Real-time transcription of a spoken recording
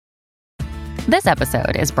This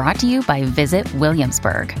episode is brought to you by Visit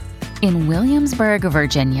Williamsburg. In Williamsburg,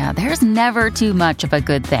 Virginia, there's never too much of a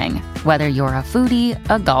good thing. Whether you're a foodie,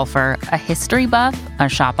 a golfer, a history buff, a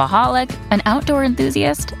shopaholic, an outdoor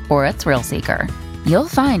enthusiast, or a thrill seeker, you'll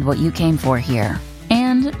find what you came for here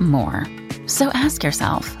and more. So ask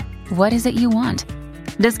yourself, what is it you want?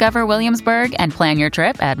 Discover Williamsburg and plan your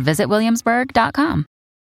trip at visitwilliamsburg.com.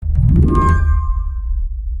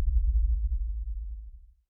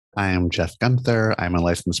 I am Jeff Gunther. I'm a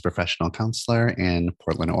licensed professional counselor in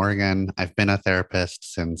Portland, Oregon. I've been a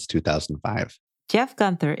therapist since 2005. Jeff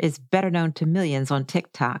Gunther is better known to millions on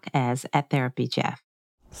TikTok as @TherapyJeff.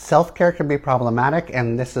 Self-care can be problematic,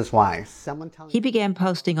 and this is why. He began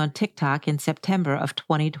posting on TikTok in September of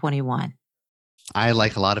 2021. I,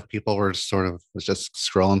 like a lot of people, was just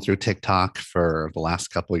scrolling through TikTok for the last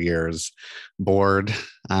couple of years, bored,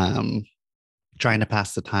 trying to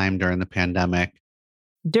pass the time during the pandemic.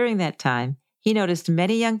 During that time, he noticed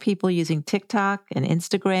many young people using TikTok and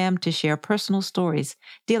Instagram to share personal stories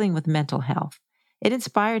dealing with mental health. It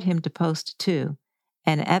inspired him to post too,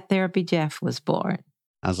 and @TherapyJeff was born.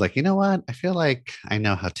 I was like, you know what? I feel like I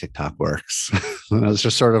know how TikTok works. And I was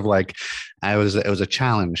just sort of like, it was a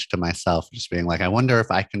challenge to myself, just being like, I wonder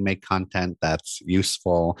if I can make content that's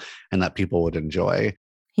useful and that people would enjoy.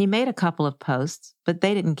 He made a couple of posts, but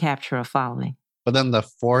they didn't capture a following. But then the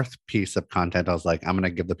fourth piece of content, I was like, I'm going to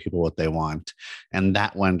give the people what they want. And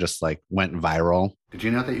that one just went viral. Did you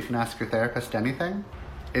know that you can ask your therapist anything?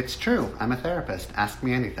 It's true. I'm a therapist. Ask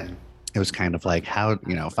me anything. It was kind of like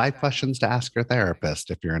 5 questions to ask your therapist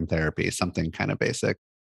if you're in therapy, something kind of basic.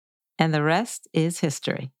 And the rest is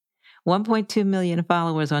history. 1.2 million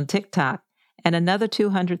followers on TikTok and another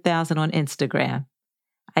 200,000 on Instagram.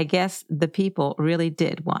 I guess the people really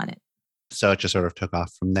did want it. So it just sort of took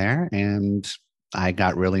off from there, and I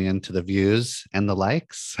got really into the views and the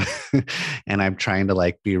likes. And I'm trying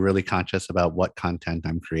to be really conscious about what content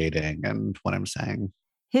I'm creating and what I'm saying.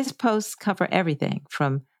 His posts cover everything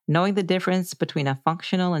from knowing the difference between a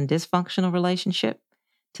functional and dysfunctional relationship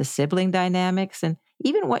to sibling dynamics and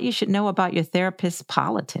even what you should know about your therapist's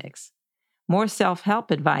politics. More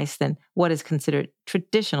self-help advice than what is considered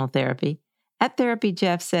traditional therapy.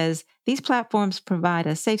 @TherapyJeff says these platforms provide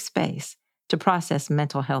a safe space to process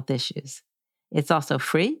mental health issues. It's also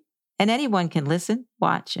free, and anyone can listen,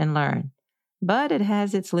 watch, and learn. But it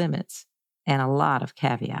has its limits and a lot of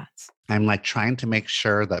caveats. I'm trying to make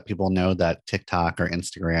sure that people know that TikTok or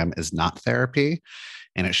Instagram is not therapy,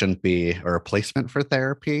 and it shouldn't be a replacement for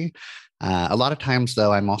therapy. A lot of times,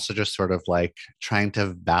 though, I'm also just sort of trying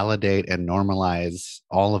to validate and normalize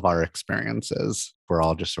all of our experiences. We're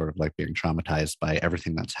all just sort of being traumatized by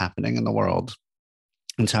everything that's happening in the world.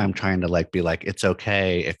 And so I'm trying to be it's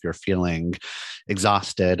okay if you're feeling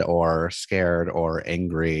exhausted or scared or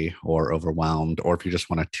angry or overwhelmed, or if you just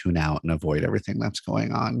want to tune out and avoid everything that's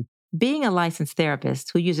going on. Being a licensed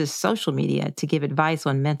therapist who uses social media to give advice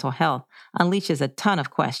on mental health unleashes a ton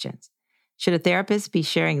of questions. Should a therapist be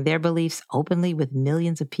sharing their beliefs openly with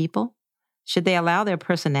millions of people? Should they allow their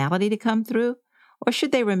personality to come through? Or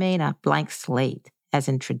should they remain a blank slate, as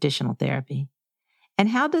in traditional therapy? And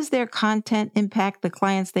how does their content impact the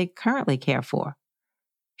clients they currently care for?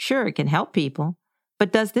 Sure, it can help people,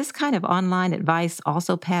 but does this kind of online advice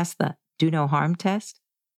also pass the do no harm test?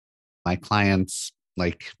 My clients,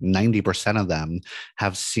 90% of them,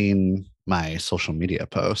 have seen my social media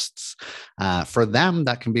posts. For them,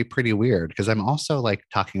 that can be pretty weird because I'm also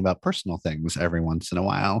talking about personal things every once in a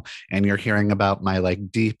while. And you're hearing about my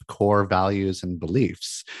deep core values and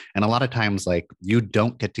beliefs. And a lot of times, you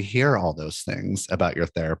don't get to hear all those things about your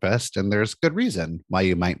therapist. And there's good reason why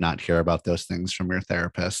you might not hear about those things from your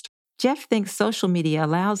therapist. Jeff thinks social media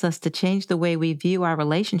allows us to change the way we view our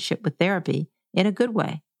relationship with therapy in a good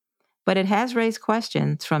way. But it has raised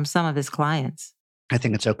questions from some of his clients. I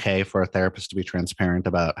think it's okay for a therapist to be transparent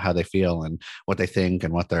about how they feel and what they think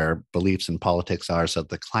and what their beliefs and politics are so that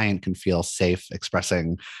the client can feel safe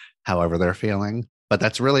expressing however they're feeling. But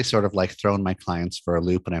that's really sort of thrown my clients for a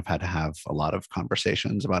loop, and I've had to have a lot of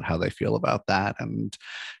conversations about how they feel about that and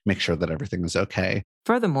make sure that everything is okay.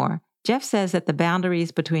 Furthermore, Jeff says that the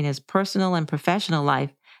boundaries between his personal and professional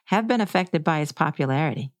life have been affected by his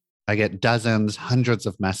popularity. I get dozens, hundreds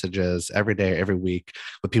of messages every day, every week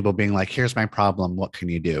with people being like, here's my problem. What can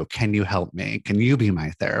you do? Can you help me? Can you be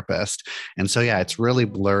my therapist? And so, yeah, it's really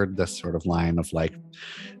blurred this sort of line of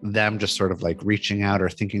them just sort of reaching out or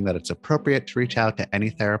thinking that it's appropriate to reach out to any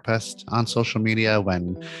therapist on social media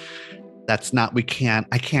when that's not, I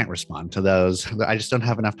can't respond to those. I just don't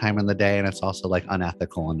have enough time in the day. And it's also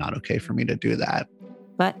unethical and not okay for me to do that.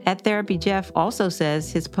 But at Therapy Jeff also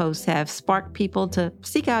says his posts have sparked people to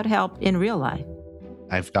seek out help in real life.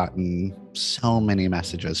 I've gotten so many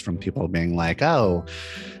messages from people being like, oh,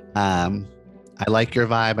 I like your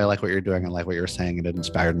vibe. I like what you're doing. I like what you're saying. It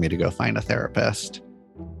inspired me to go find a therapist.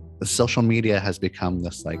 The social media has become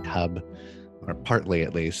this like hub, or partly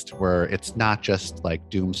at least, where it's not just like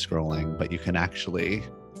doom scrolling, but you can actually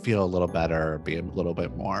feel a little better, be a little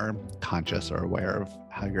bit more conscious or aware of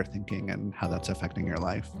how you're thinking and how that's affecting your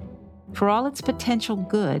life. For all its potential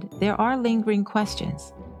good, there are lingering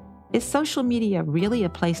questions. Is social media really a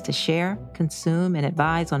place to share, consume, and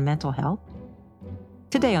advise on mental health?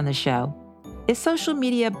 Today on the show, is social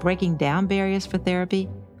media breaking down barriers for therapy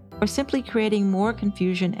or simply creating more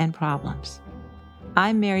confusion and problems?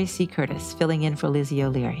 I'm Mary C. Curtis, filling in for Lizzie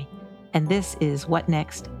O'Leary, and this is What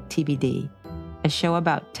Next? TBD, a show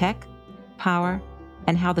about tech, power,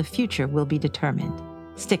 and how the future will be determined.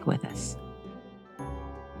 Stick with us.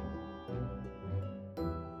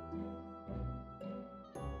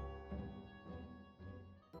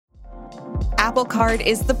 Apple Card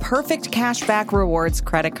is the perfect cashback rewards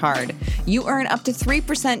credit card. You earn up to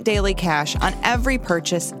 3% daily cash on every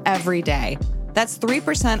purchase every day. That's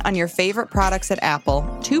 3% on your favorite products at Apple,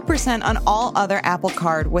 2% on all other Apple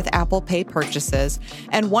Card with Apple Pay purchases,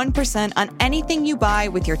 and 1% on anything you buy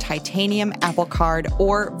with your titanium Apple Card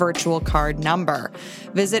or virtual card number.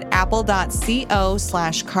 Visit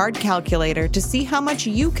apple.co/card calculator to see how much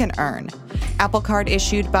you can earn. Apple Card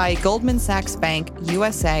issued by Goldman Sachs Bank,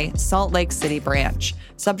 USA, Salt Lake City branch.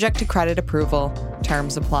 Subject to credit approval.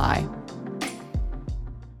 Terms apply.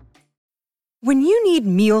 When you need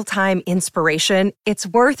mealtime inspiration, it's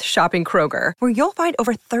worth shopping Kroger, where you'll find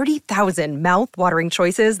over 30,000 mouth-watering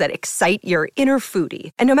choices that excite your inner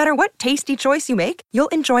foodie. And no matter what tasty choice you make, you'll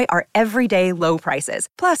enjoy our everyday low prices,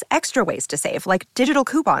 plus extra ways to save, like digital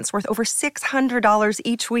coupons worth over $600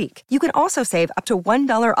 each week. You can also save up to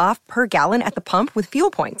 $1 off per gallon at the pump with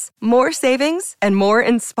fuel points. More savings and more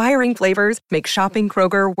inspiring flavors make shopping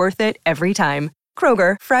Kroger worth it every time.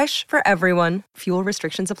 Kroger, fresh for everyone. Fuel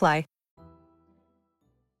restrictions apply.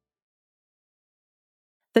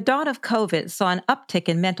 The dawn of COVID saw an uptick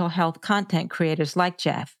in mental health content creators like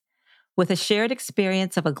Jeff. With a shared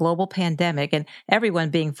experience of a global pandemic and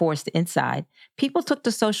everyone being forced inside, people took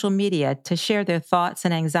to social media to share their thoughts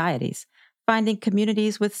and anxieties, finding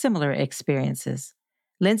communities with similar experiences.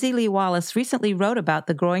 Lindsay Lee Wallace recently wrote about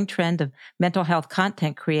the growing trend of mental health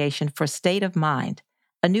content creation for State of Mind,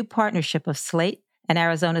 a new partnership of Slate and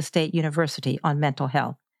Arizona State University on mental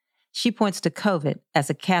health. She points to COVID as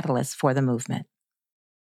a catalyst for the movement.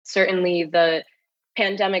 Certainly the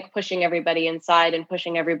pandemic pushing everybody inside and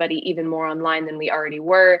pushing everybody even more online than we already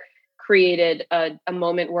were created a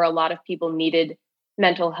moment where a lot of people needed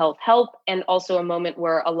mental health help, and also a moment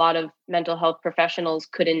where a lot of mental health professionals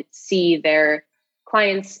couldn't see their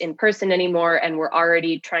clients in person anymore and were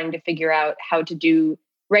already trying to figure out how to do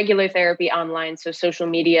regular therapy online. So social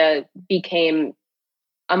media became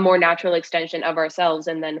a more natural extension of ourselves.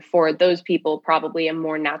 And then for those people, probably a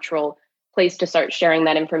more natural place to start sharing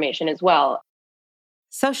that information as well.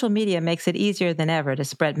 Social media makes it easier than ever to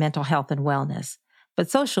spread mental health and wellness. But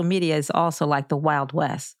social media is also like the Wild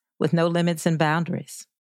West, with no limits and boundaries.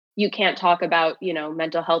 You can't talk about,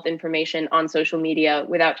 mental health information on social media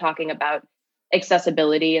without talking about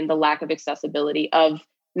accessibility and the lack of accessibility of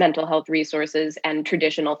mental health resources and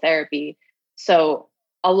traditional therapy. So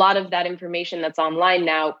a lot of that information that's online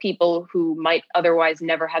now, people who might otherwise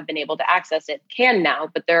never have been able to access it can now,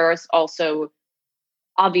 but there is also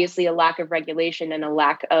obviously a lack of regulation and a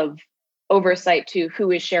lack of oversight to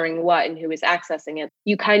who is sharing what and who is accessing it.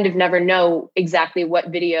 You kind of never know exactly what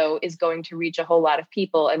video is going to reach a whole lot of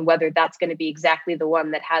people and whether that's going to be exactly the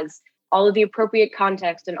one that has all of the appropriate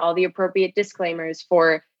context and all the appropriate disclaimers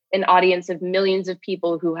for an audience of millions of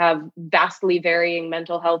people who have vastly varying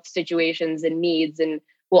mental health situations and needs, and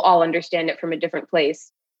will all understand it from a different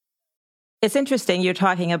place. It's interesting you're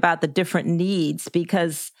talking about the different needs,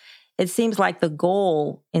 because it seems like the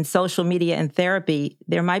goal in social media and therapy,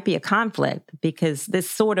 there might be a conflict, because this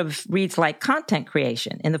sort of reads like content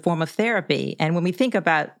creation in the form of therapy. And when we think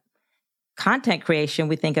about content creation,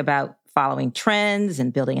 we think about following trends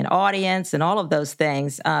and building an audience and all of those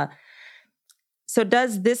things. So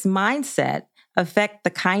does this mindset affect the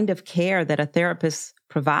kind of care that a therapist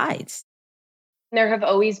provides? There have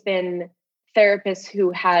always been therapists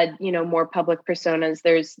who had, more public personas.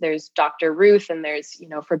 There's Dr. Ruth, and there's,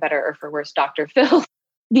 for better or for worse, Dr. Phil.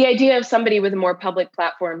 The idea of somebody with a more public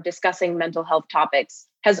platform discussing mental health topics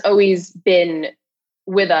has always been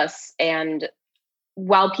with us. And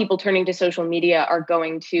while people turning to social media are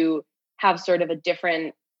going to have sort of a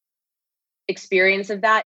different experience of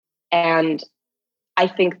that. And I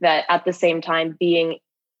think that at the same time, being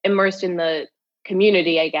immersed in the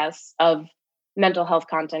community, I guess, of mental health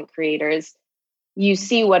content creators, you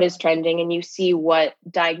see what is trending and you see what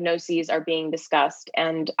diagnoses are being discussed.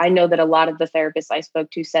 And I know that a lot of the therapists I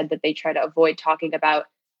spoke to said that they try to avoid talking about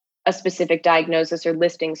a specific diagnosis or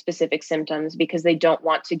listing specific symptoms because they don't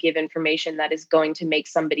want to give information that is going to make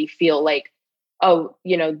somebody feel like, oh,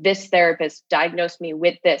 this therapist diagnosed me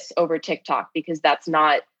with this over TikTok, because that's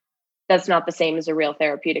not the same as a real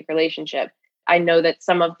therapeutic relationship. I know that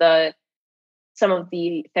some of the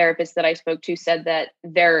therapists that I spoke to said that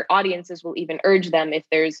their audiences will even urge them, if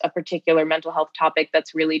there's a particular mental health topic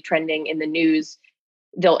that's really trending in the news,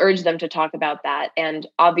 they'll urge them to talk about that. And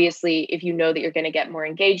obviously, if you know that you're going to get more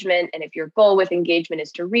engagement, and if your goal with engagement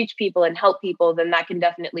is to reach people and help people, then that can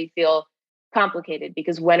definitely feel complicated,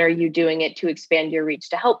 because when are you doing it to expand your reach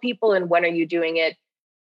to help people? And when are you doing it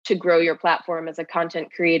to grow your platform as a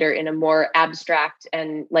content creator in a more abstract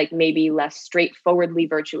and maybe less straightforwardly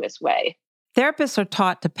virtuous way? Therapists are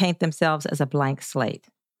taught to paint themselves as a blank slate.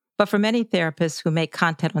 But for many therapists who make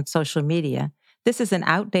content on social media, this is an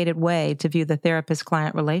outdated way to view the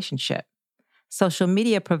therapist-client relationship. Social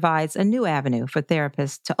media provides a new avenue for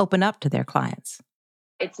therapists to open up to their clients.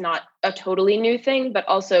 It's not a totally new thing, but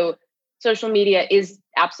also social media is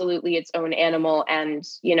absolutely its own animal. And,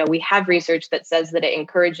 we have research that says that it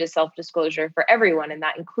encourages self-disclosure for everyone, and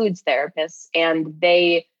that includes therapists. And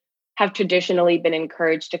they have traditionally been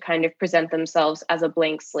encouraged to kind of present themselves as a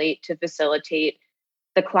blank slate to facilitate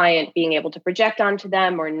the client being able to project onto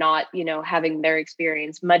them, or not, having their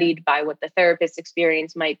experience muddied by what the therapist's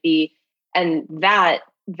experience might be. And that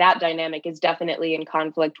dynamic is definitely in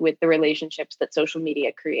conflict with the relationships that social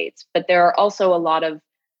media creates. But there are also a lot of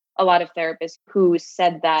therapists who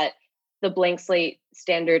said that the blank slate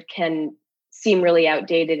standard can seem really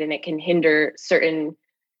outdated, and it can hinder certain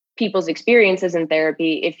people's experiences in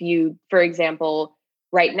therapy. If you, for example,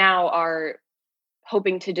 right now are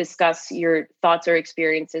hoping to discuss your thoughts or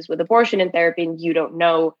experiences with abortion in therapy, and you don't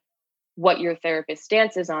know what your therapist's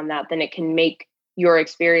stance is on that, then it can make your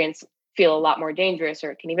experience feel a lot more dangerous,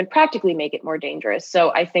 or it can even practically make it more dangerous.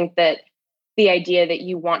 So I think that the idea that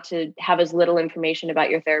you want to have as little information about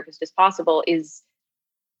your therapist as possible is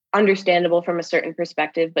understandable from a certain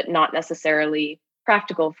perspective, but not necessarily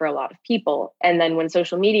practical for a lot of people. And then when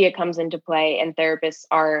social media comes into play and therapists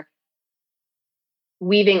are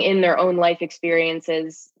weaving in their own life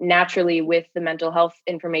experiences naturally with the mental health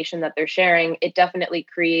information that they're sharing, it definitely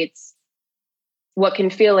creates what can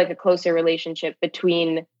feel like a closer relationship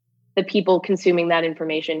between the people consuming that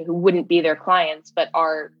information who wouldn't be their clients, but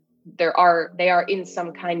they are in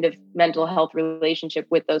some kind of mental health relationship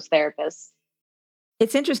with those therapists.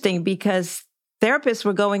 It's interesting because therapists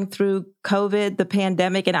were going through COVID, the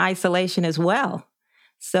pandemic, and isolation as well.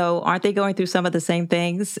 So aren't they going through some of the same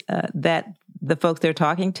things that the folks they're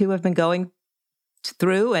talking to have been going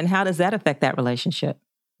through? And how does that affect that relationship?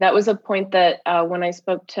 That was a point that when I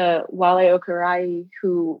spoke to Wale Okurai,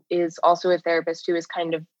 who is also a therapist who is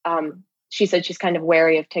kind of, she said she's kind of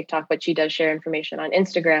wary of TikTok, but she does share information on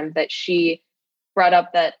Instagram, that she brought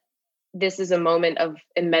up that this is a moment of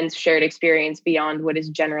immense shared experience beyond what is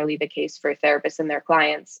generally the case for therapists and their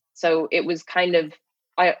clients. So it was kind of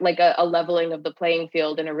like a leveling of the playing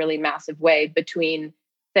field in a really massive way between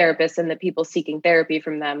therapists and the people seeking therapy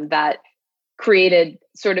from them, that created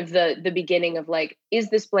sort of the beginning of is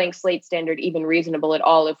this blank slate standard even reasonable at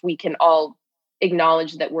all, if we can all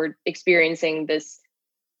acknowledge that we're experiencing this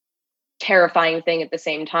terrifying thing at the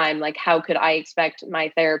same time? How could I expect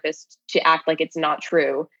my therapist to act like it's not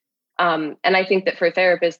true? And I think that for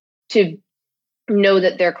therapists to know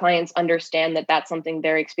that their clients understand that that's something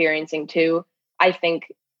they're experiencing too, I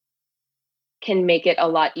think can make it a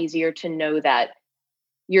lot easier to know that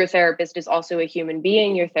your therapist is also a human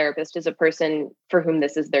being. Your therapist is a person for whom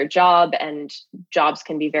this is their job, and jobs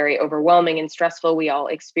can be very overwhelming and stressful. We all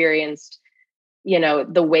experienced,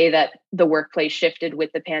 the way that the workplace shifted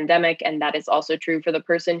with the pandemic, and that is also true for the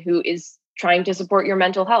person who is trying to support your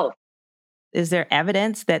mental health. Is there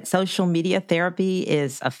evidence that social media therapy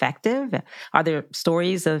is effective? Are there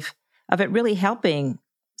stories of it really helping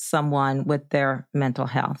someone with their mental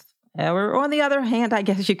health? Or on the other hand, I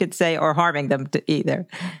guess you could say, or harming them to either?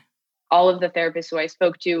 All of the therapists who I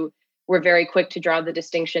spoke to were very quick to draw the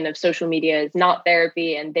distinction of social media is not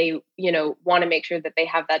therapy. And they, want to make sure that they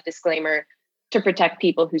have that disclaimer to protect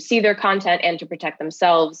people who see their content and to protect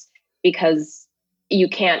themselves, because you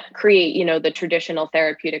can't create, the traditional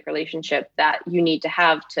therapeutic relationship that you need to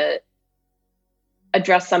have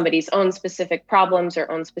address somebody's own specific problems or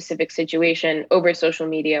own specific situation over social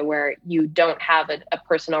media where you don't have a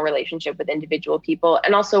personal relationship with individual people,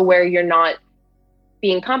 and also where you're not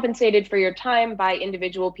being compensated for your time by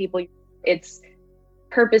individual people. It's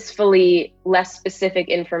purposefully less specific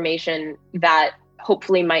information that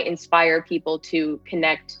hopefully might inspire people to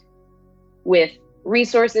connect with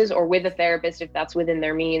resources or with a therapist if that's within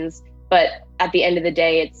their means. But at the end of the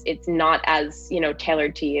day, it's not as,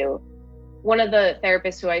 tailored to you. One of the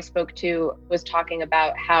therapists who I spoke to was talking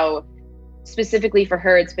about how specifically for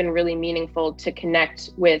her, it's been really meaningful to connect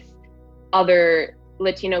with other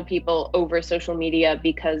Latino people over social media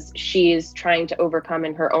because she's trying to overcome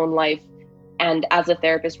in her own life, and as a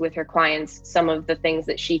therapist with her clients, some of the things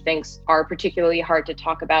that she thinks are particularly hard to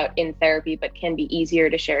talk about in therapy, but can be easier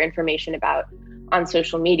to share information about on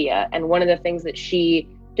social media. And one of the things that she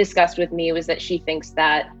discussed with me was that she thinks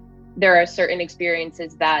that there are certain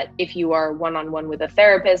experiences that if you are one-on-one with a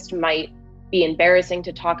therapist might be embarrassing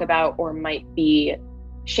to talk about or might be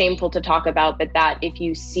shameful to talk about, but that if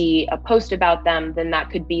you see a post about them, then that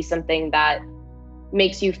could be something that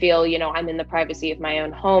makes you feel, I'm in the privacy of my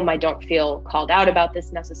own home. I don't feel called out about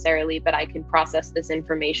this necessarily, but I can process this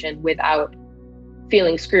information without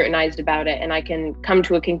feeling scrutinized about it. And I can come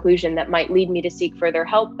to a conclusion that might lead me to seek further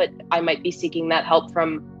help, but I might be seeking that help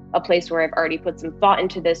from a place where I've already put some thought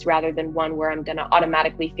into this rather than one where I'm going to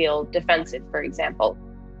automatically feel defensive, for example.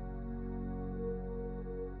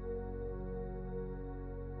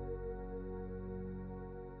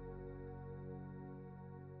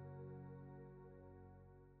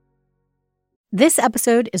 This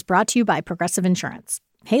episode is brought to you by Progressive Insurance.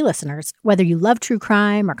 Hey, listeners, whether you love true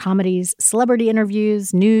crime or comedies, celebrity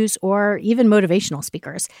interviews, news, or even motivational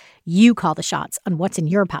speakers, you call the shots on what's in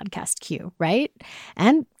your podcast queue, right?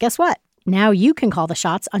 And guess what? Now you can call the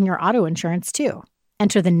shots on your auto insurance, too.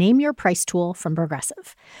 Enter the Name Your Price tool from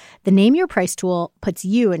Progressive. The Name Your Price tool puts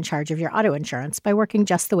you in charge of your auto insurance by working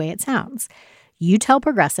just the way it sounds. You tell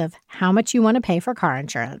Progressive how much you want to pay for car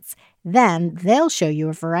insurance. Then they'll show you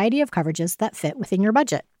a variety of coverages that fit within your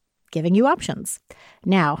budget, giving you options.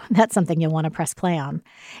 Now, that's something you'll want to press play on.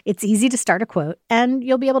 It's easy to start a quote, and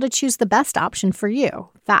you'll be able to choose the best option for you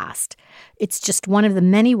fast. It's just one of the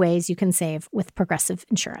many ways you can save with Progressive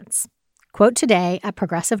Insurance. Quote today at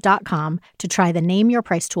Progressive.com to try the Name Your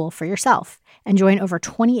Price tool for yourself and join over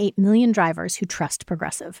 28 million drivers who trust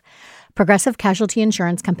Progressive. Progressive Casualty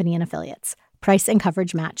Insurance Company and Affiliates. Price and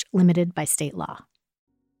coverage match limited by state law.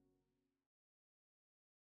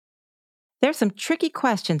 There's some tricky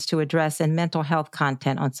questions to address in mental health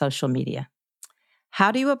content on social media.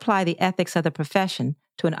 How do you apply the ethics of the profession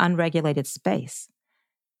to an unregulated space?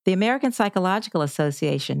 The American Psychological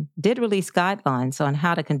Association did release guidelines on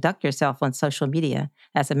how to conduct yourself on social media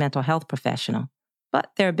as a mental health professional,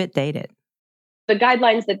 but they're a bit dated. The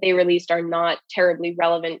guidelines that they released are not terribly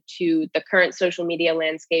relevant to the current social media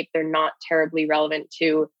landscape. They're not terribly relevant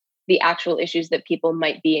to the actual issues that people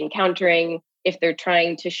might be encountering. If they're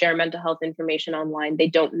trying to share mental health information online, they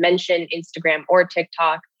don't mention Instagram or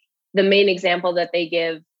TikTok. The main example that they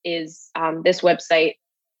give is this website,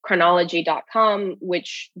 chronology.com,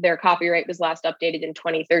 which their copyright was last updated in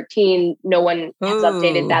 2013. No one has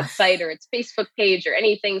updated that site or its Facebook page or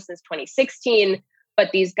anything since 2016.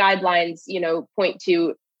 But these guidelines, point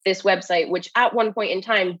to this website, which at one point in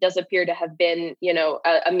time does appear to have been,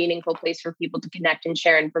 a meaningful place for people to connect and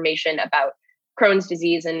share information about Crohn's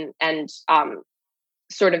disease and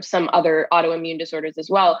sort of some other autoimmune disorders as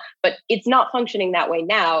well. But it's not functioning that way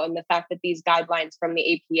now. And the fact that these guidelines from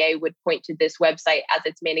the APA would point to this website as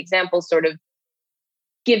its main example sort of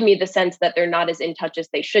give me the sense that they're not as in touch as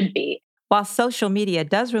they should be. While social media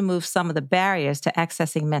does remove some of the barriers to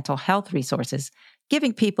accessing mental health resources,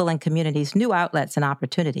 giving people and communities new outlets and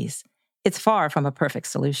opportunities, it's far from a perfect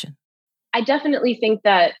solution. I definitely think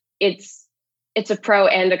that it's a pro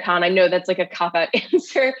and a con. I know that's like a cop-out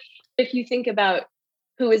answer. If you think about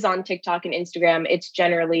who is on TikTok and Instagram, it's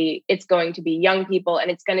going to be young people, and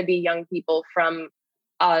it's going to be young people from,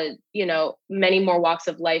 many more walks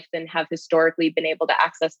of life than have historically been able to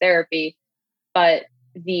access therapy. But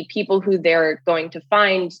the people who they're going to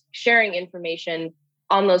find sharing information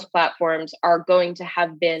on those platforms are going to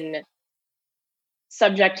have been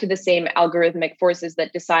subject to the same algorithmic forces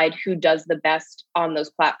that decide who does the best on those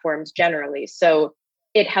platforms generally. So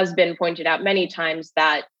it has been pointed out many times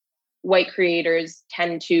that white creators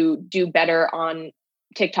tend to do better on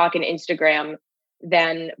TikTok and Instagram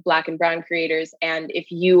than Black and brown creators. And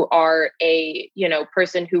if you are a,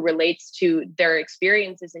 person who relates to their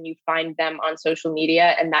experiences and you find them on social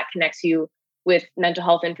media and that connects you with mental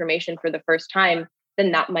health information for the first time,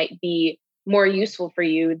 then that might be more useful for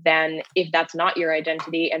you than if that's not your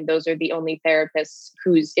identity and those are the only therapists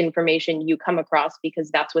whose information you come across because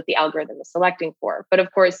that's what the algorithm is selecting for. But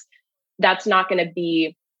of course, that's not going to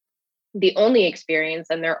be the only experience.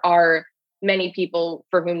 And there are many people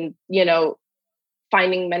for whom,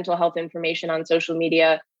 finding mental health information on social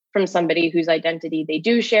media from somebody whose identity they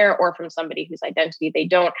do share or from somebody whose identity they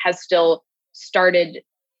don't has still started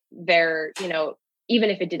their, even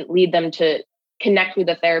if it didn't lead them to connect with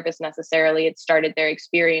a therapist necessarily, it started their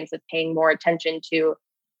experience of paying more attention to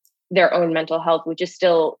their own mental health, which is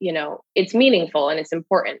still, it's meaningful and it's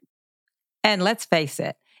important. And let's face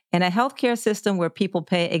it, in a healthcare system where people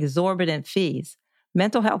pay exorbitant fees,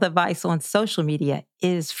 mental health advice on social media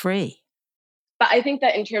is free. But I think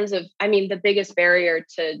that in terms of, the biggest barrier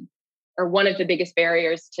or one of the biggest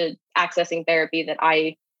barriers to accessing therapy that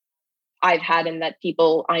I've had and that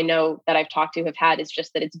people I know that I've talked to have had is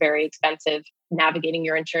just that it's very expensive. Navigating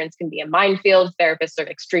your insurance can be a minefield. Therapists are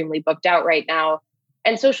extremely booked out right now.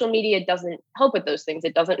 And social media doesn't help with those things.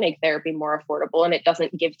 It doesn't make therapy more affordable and it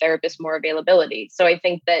doesn't give therapists more availability. So I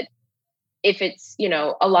think that if it's,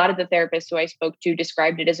 a lot of the therapists who I spoke to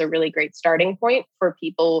described it as a really great starting point for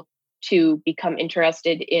people to become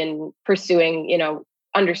interested in pursuing,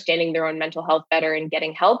 understanding their own mental health better and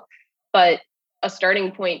getting help. But a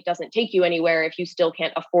starting point doesn't take you anywhere if you still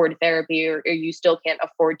can't afford therapy or you still can't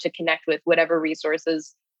afford to connect with whatever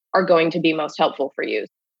resources are going to be most helpful for you.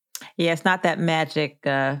 Yeah, it's not that magic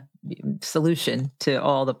solution to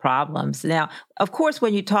all the problems. Now, of course,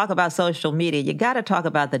 when you talk about social media, you got to talk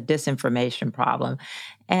about the disinformation problem.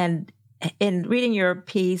 And in reading your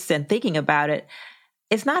piece and thinking about it,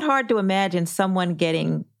 it's not hard to imagine someone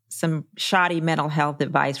getting some shoddy mental health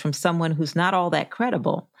advice from someone who's not all that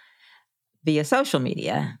credible via social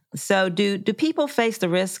media. So do people face the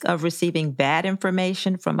risk of receiving bad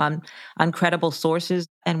information from uncredible sources?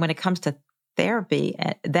 And when it comes to therapy,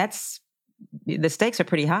 the stakes are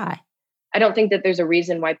pretty high. I don't think that there's a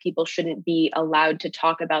reason why people shouldn't be allowed to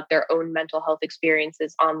talk about their own mental health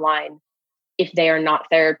experiences online if they are not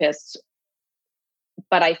therapists.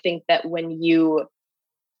 But I think that when you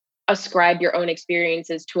ascribe your own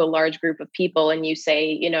experiences to a large group of people and you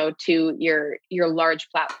say, to your large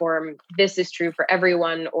platform, this is true for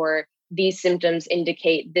everyone, or these symptoms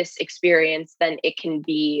indicate this experience, then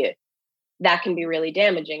that can be really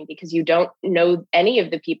damaging because you don't know any of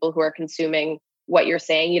the people who are consuming what you're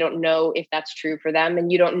saying. You don't know if that's true for them, and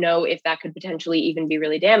you don't know if that could potentially even be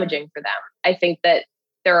really damaging for them. I think that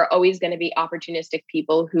there are always going to be opportunistic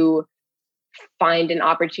people who find an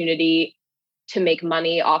opportunity to make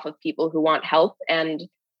money off of people who want help. And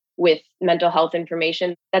with mental health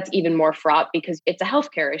information, that's even more fraught because it's a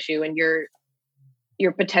healthcare issue and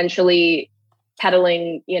you're potentially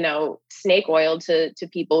peddling, snake oil to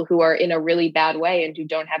people who are in a really bad way and who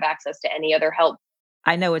don't have access to any other help.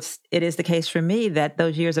 I know it is the case for me that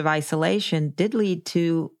those years of isolation did lead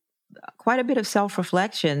to quite a bit of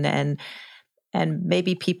self-reflection and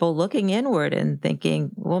maybe people looking inward and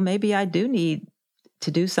thinking, well, maybe I do need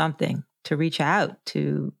to do something, to reach out,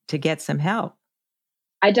 to get some help.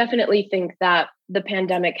 I definitely think that the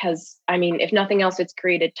pandemic has, if nothing else, it's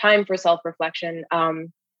created time for self-reflection.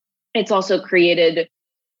 It's also created,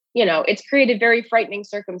 it's created very frightening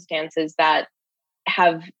circumstances that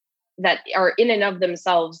are in and of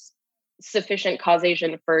themselves sufficient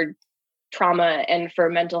causation for trauma and for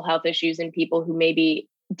mental health issues in people who maybe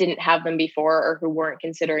didn't have them before or who weren't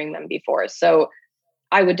considering them before. So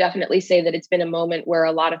I would definitely say that it's been a moment where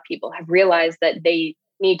a lot of people have realized that they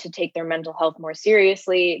need to take their mental health more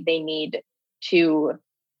seriously. They need to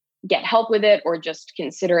get help with it or just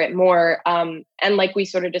consider it more. And like we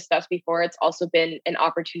sort of discussed before, it's also been an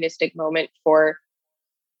opportunistic moment for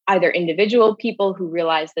either individual people who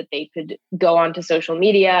realize that they could go onto social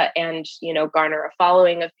media and, garner a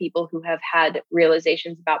following of people who have had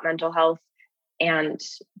realizations about mental health and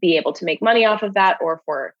be able to make money off of that, or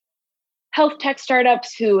for health tech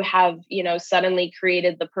startups who have, suddenly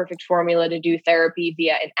created the perfect formula to do therapy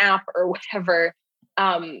via an app or whatever.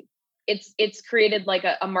 It's created like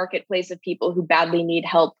a marketplace of people who badly need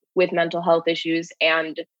help with mental health issues.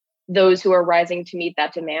 And those who are rising to meet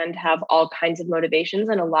that demand have all kinds of motivations.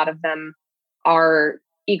 And a lot of them are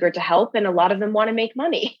eager to help and a lot of them want to make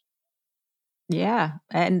money. Yeah.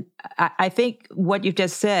 And I think what you've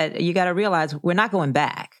just said, you got to realize we're not going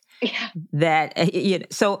back. Yeah.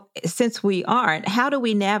 So since we aren't, how do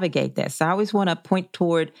we navigate this? I always want to point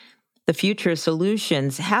toward the future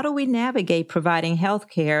solutions. How do we navigate providing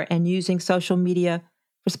healthcare and using social media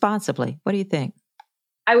responsibly? What do you think?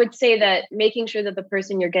 I would say that making sure that the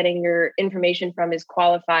person you're getting your information from is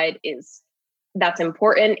qualified is That's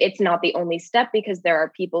important. It's not the only step because there are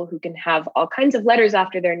people who can have all kinds of letters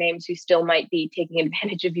after their names who still might be taking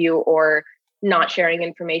advantage of you or not sharing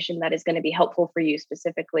information that is going to be helpful for you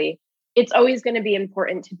specifically. It's always going to be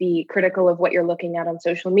important to be critical of what you're looking at on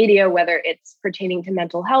social media, whether it's pertaining to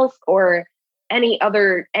mental health or any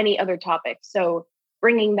other topic. So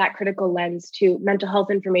bringing that critical lens to mental health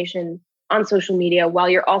information on social media while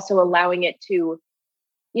you're also allowing it to,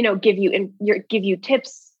 give you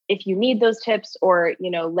tips if you need those tips, or,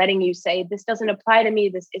 letting you say, this doesn't apply to me,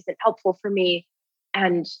 this isn't helpful for me,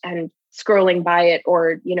 and scrolling by it,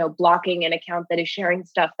 or, blocking an account that is sharing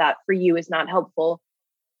stuff that for you is not helpful.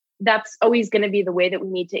 That's always going to be the way that we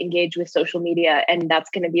need to engage with social media. And that's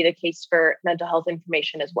going to be the case for mental health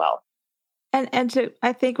information as well. And to,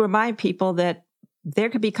 I think, remind people that there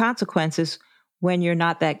could be consequences when you're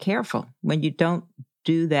not that careful, when you don't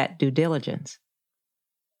do that due diligence.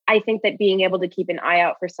 I think that being able to keep an eye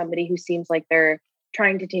out for somebody who seems like they're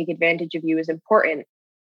trying to take advantage of you is important.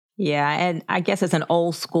 Yeah. And I guess as an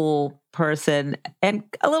old school person and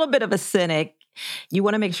a little bit of a cynic, you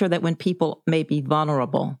want to make sure that when people may be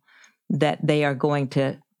vulnerable, that they are going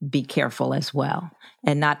to be careful as well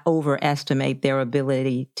and not overestimate their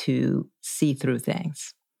ability to see through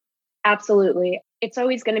things. Absolutely. It's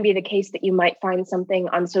always going to be the case that you might find something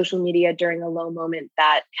on social media during a low moment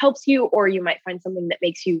that helps you, or you might find something that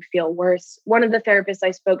makes you feel worse. One of the therapists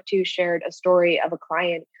I spoke to shared a story of a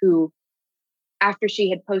client who, after she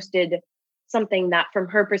had posted something that from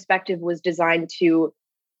her perspective was designed to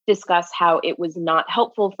discuss how it was not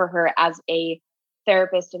helpful for her as a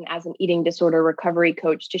therapist and as an eating disorder recovery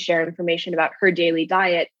coach to share information about her daily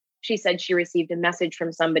diet, she said she received a message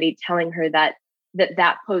from somebody telling her that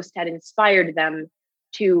post had inspired them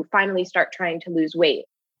to finally start trying to lose weight.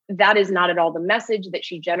 That is not at all the message that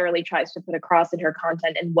she generally tries to put across in her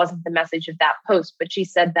content, and wasn't the message of that post. But she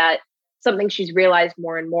said that something she's realized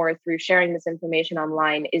more and more through sharing this information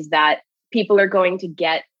online is that people are going to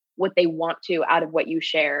get what they want to out of what you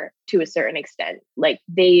share to a certain extent.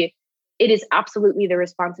 It is absolutely the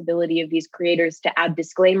responsibility of these creators to add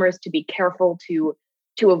disclaimers, to be careful, to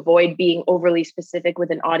avoid being overly specific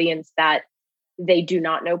with an audience that they do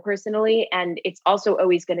not know personally. And it's also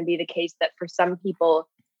always going to be the case that for some people,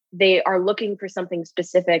 they are looking for something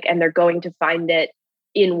specific and they're going to find it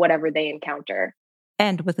in whatever they encounter.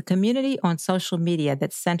 And with a community on social media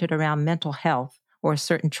that's centered around mental health or a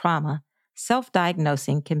certain trauma,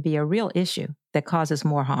 self-diagnosing can be a real issue that causes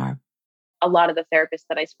more harm. A lot of the therapists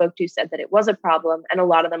that I spoke to said that it was a problem, and a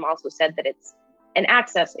lot of them also said that it's an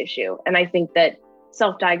access issue. And I think that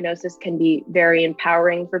self-diagnosis can be very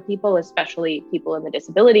empowering for people, especially people in the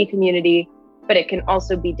disability community, but it can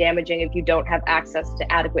also be damaging if you don't have access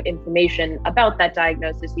to adequate information about that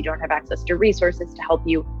diagnosis. You don't have access to resources to help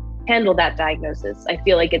you handle that diagnosis. I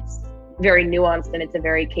feel like it's very nuanced and it's a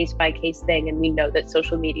very case-by-case thing, and we know that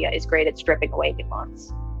social media is great at stripping away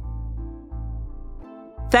nuance.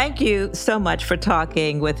 Thank you so much for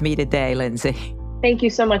talking with me today, Lindsay. Thank you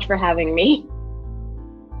so much for having me.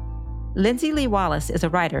 Lindsay Lee Wallace is a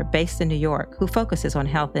writer based in New York who focuses on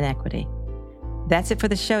health inequity. That's it for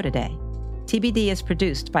the show today. TBD is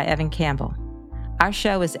produced by Evan Campbell. Our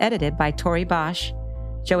show is edited by Tori Bosch.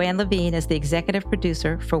 Joanne Levine is the executive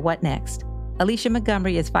producer for What Next. Alicia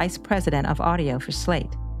Montgomery is vice president of audio for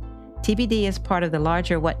Slate. TBD is part of the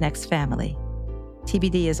larger What Next family.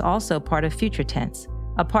 TBD is also part of Future Tense,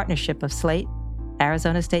 a partnership of Slate,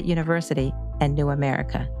 Arizona State University, and New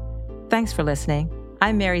America. Thanks for listening.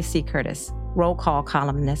 I'm Mary C. Curtis, roll call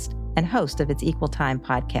columnist and host of It's Equal Time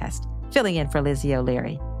podcast, filling in for Lizzie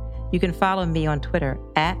O'Leary. You can follow me on Twitter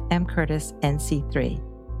at mcurtisnc3.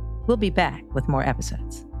 We'll be back with more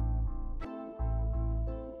episodes.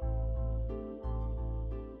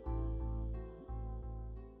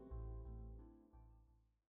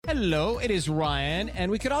 Hello, it is Ryan,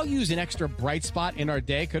 and we could all use an extra bright spot in our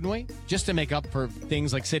day, couldn't we? Just to make up for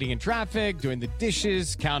things like sitting in traffic, doing the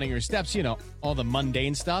dishes, counting your steps, all the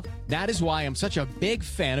mundane stuff. That is why I'm such a big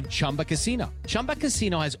fan of Chumba Casino. Chumba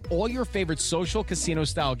Casino has all your favorite social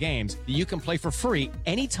casino-style games that you can play for free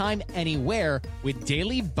anytime, anywhere with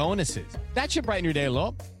daily bonuses. That should brighten your day a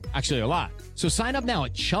little. Actually, a lot. So sign up now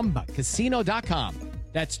at ChumbaCasino.com.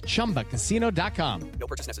 That's ChumbaCasino.com. No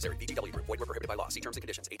purchase necessary. VGW Group. Void where prohibited by law. See terms and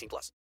conditions. 18+.